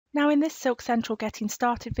Now in this Silk Central Getting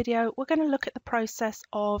Started video, we're going to look at the process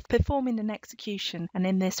of performing an execution, and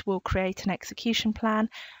in this we'll create an execution plan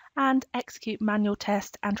and execute manual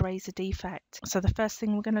test and raise a defect. So the first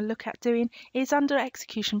thing we're going to look at doing is under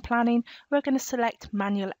execution planning, we're going to select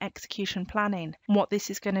manual execution planning. And what this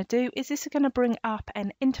is going to do is this is going to bring up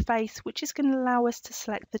an interface which is going to allow us to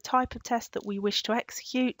select the type of test that we wish to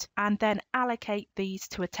execute and then allocate these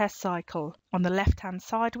to a test cycle. On the left hand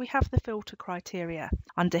side we have the filter criteria.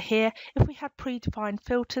 Under here, if we had predefined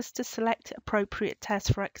filters to select appropriate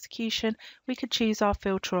tests for execution, we could choose our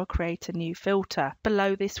filter or create a new filter.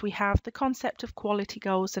 Below this we have the concept of quality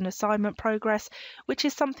goals and assignment progress, which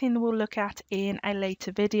is something that we'll look at in a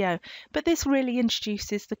later video, but this really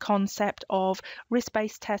introduces the concept of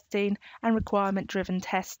risk-based testing and requirement-driven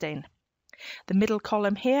testing. The middle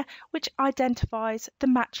column here, which identifies the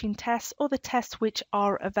matching tests or the tests which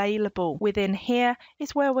are available. Within here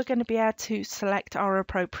is where we're going to be able to select our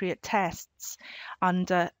appropriate tests.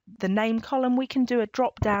 Under the name column, we can do a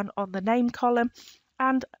drop down on the name column,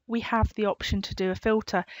 and we have the option to do a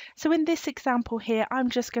filter. So in this example here, I'm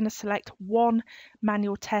just going to select one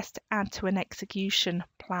manual test, add to an execution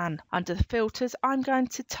plan. Under the filters, I'm going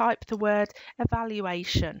to type the word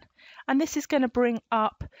evaluation, and this is going to bring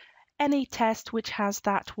up any test which has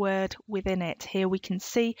that word within it. Here we can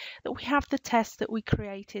see that we have the test that we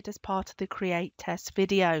created as part of the create test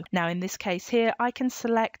video. Now in this case here, I can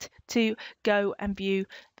select to go and view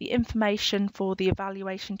the information for the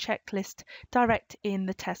evaluation checklist direct in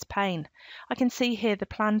the test pane. I can see here the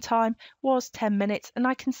plan time was 10 minutes, and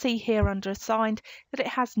I can see here under assigned that it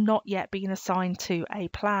has not yet been assigned to a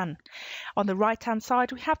plan. On the right hand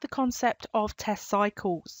side we have the concept of test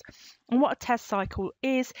cycles. And what a test cycle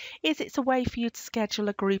is it's a way for you to schedule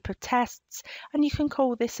a group of tests, and you can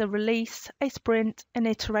call this a release, a sprint, an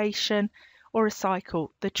iteration, or a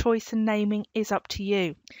cycle. The choice and naming is up to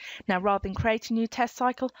you. Now rather than create a new test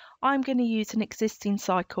cycle, I'm going to use an existing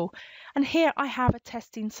cycle, and here I have a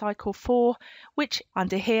testing cycle 4, which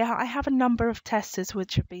under here I have a number of testers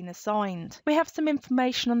which have been assigned. We have some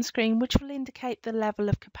information on the screen which will indicate the level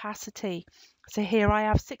of capacity. So here I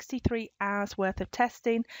have 63 hours worth of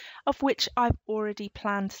testing, of which I've already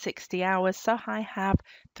planned 60 hours, so I have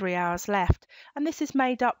 3 hours left, and this is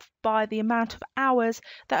made up by the amount of hours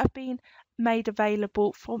that have been made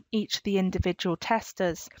available from each of the individual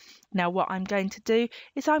testers. Now what I'm going to do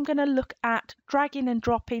is I'm going to look at dragging and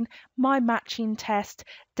dropping my matching test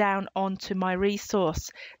down onto my resource.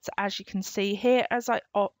 So as you can see here, as I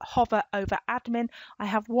hover over admin, I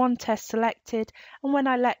have one test selected, and when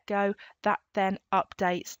I let go, that then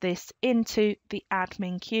updates this into the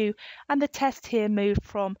admin queue, and the test here moved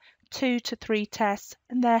from 2 to 3 tests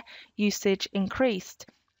and their usage increased.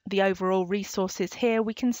 The overall resources here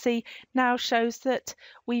we can see now shows that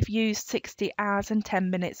we've used 60 hours and 10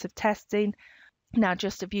 minutes of testing. Now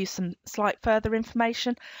just to view some slight further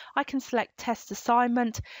information, I can select test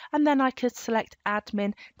assignment, and then I could select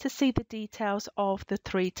admin to see the details of the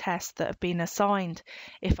 3 tests that have been assigned.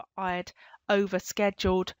 If I'd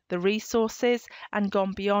overscheduled the resources and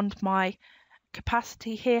gone beyond my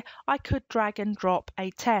capacity here, I could drag and drop a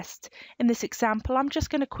test. In this example, I'm just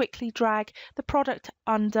going to quickly drag the product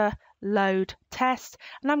under load test,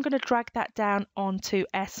 and I'm going to drag that down onto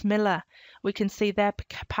S Miller. We can see their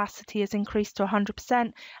capacity has increased to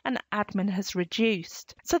 100% and admin has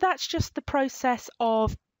reduced. So that's just the process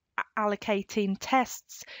of allocating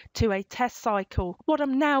tests to a test cycle. What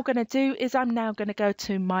I'm now going to do is I'm now going to go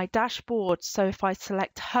to my dashboard. So if I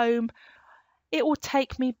select home, it will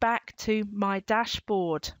take me back to my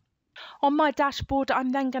dashboard. On my dashboard,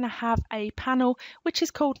 I'm then going to have a panel which is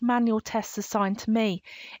called Manual Tests Assigned to Me.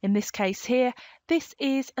 In this case here, this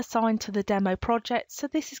is assigned to the demo project, so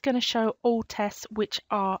this is going to show all tests which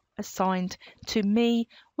are assigned to me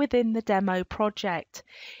within the demo project.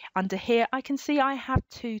 Under here, I can see I have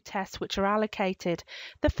 2 tests which are allocated.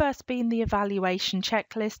 The first being the evaluation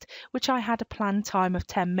checklist, which I had a planned time of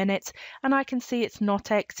 10 minutes, and I can see it's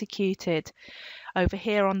not executed. Over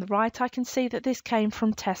here on the right, I can see that this came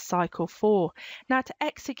from test cycle 4. Now to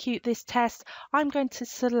execute this test, I'm going to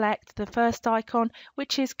select the first icon,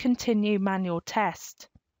 which is continue manual test.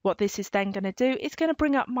 What this is then going to do is going to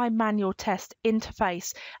bring up my manual test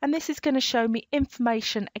interface, and this is going to show me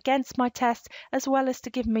information against my test as well as to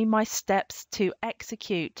give me my steps to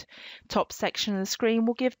execute. Top section of the screen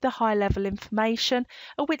will give the high level information,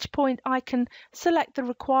 at which point I can select the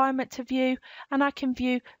requirement to view, and I can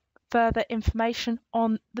view further information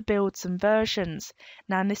on the builds and versions.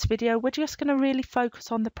 Now in this video we're just going to really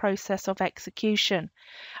focus on the process of execution.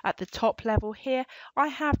 At the top level here I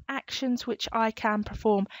have actions which I can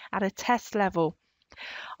perform at a test level.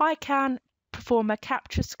 I can perform a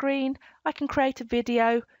capture screen, I can create a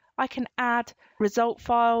video, I can add result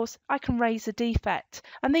files, I can raise a defect,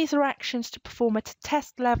 and these are actions to perform at a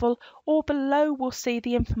test level, or below we'll see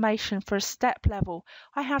the information for a step level.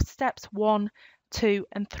 I have steps 1, 2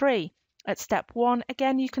 and 3. At step 1,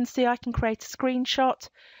 again, you can see I can create a screenshot,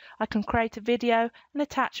 I can create a video, an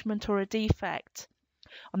attachment or a defect.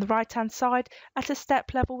 On the right hand side, at a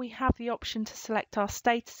step level, we have the option to select our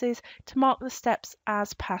statuses to mark the steps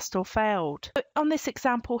as passed or failed. On this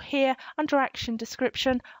example here, under action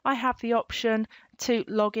description, I have the option to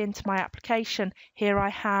log into my application. Here I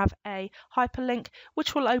have a hyperlink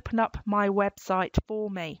which will open up my website for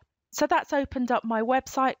me. So that's opened up my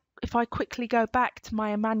website. If I quickly go back to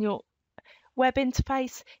my manual web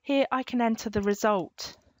interface, here I can enter the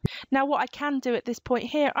result. Now what I can do at this point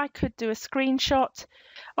here, I could do a screenshot,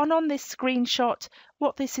 and on this screenshot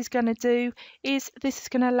what this is going to do is this is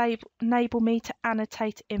going to enable me to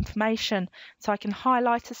annotate information. So I can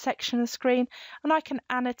highlight a section of the screen and I can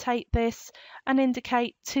annotate this and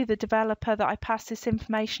indicate to the developer that I pass this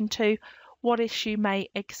information to what issue may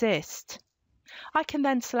exist. I can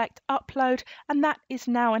then select upload, and that is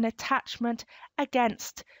now an attachment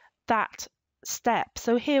against that step.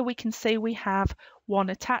 So here we can see we have one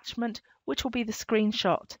attachment, which will be the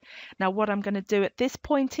screenshot. Now what I'm going to do at this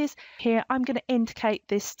point is here I'm going to indicate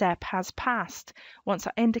this step has passed. Once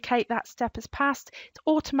I indicate that step has passed, it's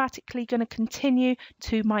automatically going to continue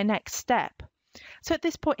to my next step. So at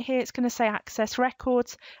this point here it's going to say access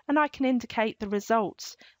records, and I can indicate the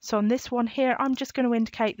results. So on this one here I'm just going to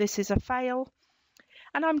indicate this is a fail,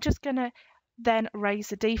 and I'm just going to then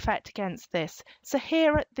raise a defect against this. So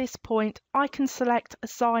here at this point I can select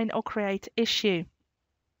assign or create issue.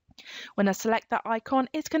 When I select that icon,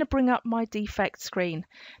 it's going to bring up my defect screen.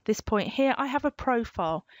 This point here I have a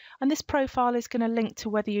profile, and this profile is going to link to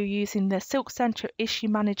whether you're using the Silk Center issue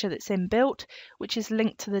manager that's inbuilt, which is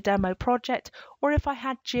linked to the demo project, or if I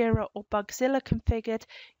had Jira or Bugzilla configured,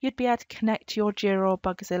 you'd be able to connect your Jira or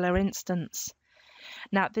Bugzilla instance.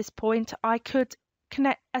 Now at this point I could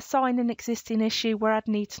assign an existing issue where I'd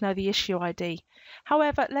need to know the issue ID.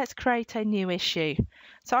 However, let's create a new issue.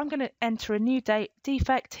 So I'm going to enter a new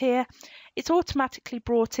defect here. It's automatically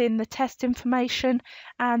brought in the test information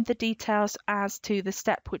and the details as to the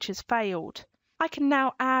step which has failed. I can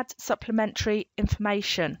now add supplementary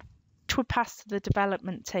information which would pass to the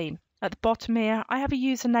development team. At the bottom here, I have a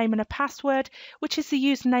username and a password, which is the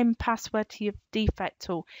username and password to your defect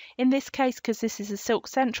tool. In this case, because this is a Silk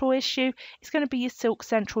Central issue, it's going to be your Silk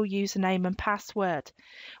Central username and password.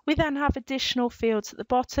 We then have additional fields at the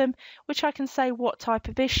bottom, which I can say what type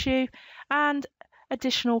of issue, and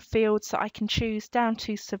additional fields that I can choose down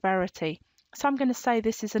to severity. So I'm going to say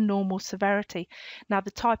this is a normal severity. Now the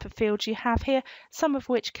type of fields you have here, some of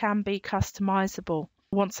which can be customizable.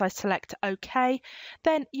 Once I select OK,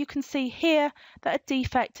 then you can see here that a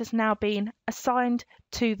defect has now been assigned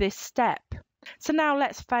to this step. So now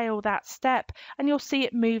let's fail that step, and you'll see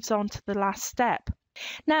it moves on to the last step.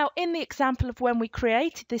 Now in the example of when we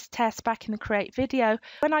created this test back in the create video,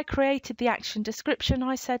 when I created the action description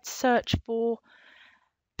I said search for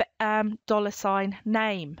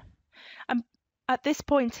 $name. And at this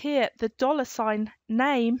point here the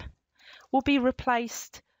 $name will be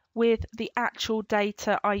replaced with the actual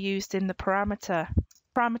data I used in the parameter.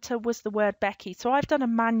 Parameter was the word Becky. So I've done a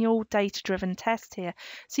manual data-driven test here.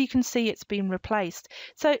 So you can see it's been replaced.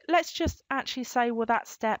 So let's just actually say, well, that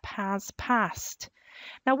step has passed.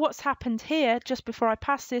 Now what's happened here, just before I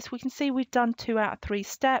pass this, we can see we've done 2 out of 3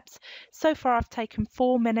 steps. So far I've taken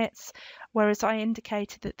 4 minutes, whereas I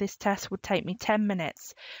indicated that this test would take me 10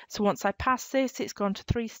 minutes. So once I pass this, it's gone to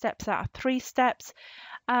 3 steps out of 3 steps.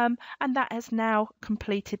 And that has now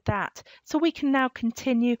completed that. So we can now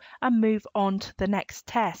continue and move on to the next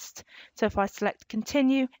test. So if I select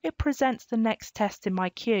continue, it presents the next test in my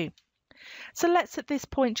queue. So let's at this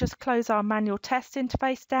point just close our manual test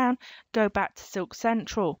interface down, go back to Silk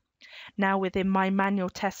Central. Now within my manual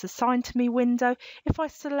tests assigned to me window, if I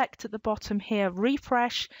select at the bottom here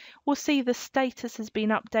refresh, we'll see the status has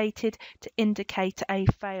been updated to indicate a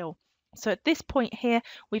fail. So at this point here,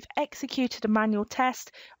 we've executed a manual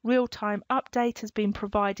test, real-time update has been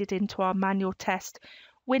provided into our manual test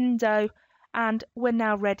window, and we're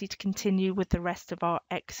now ready to continue with the rest of our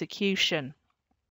execution.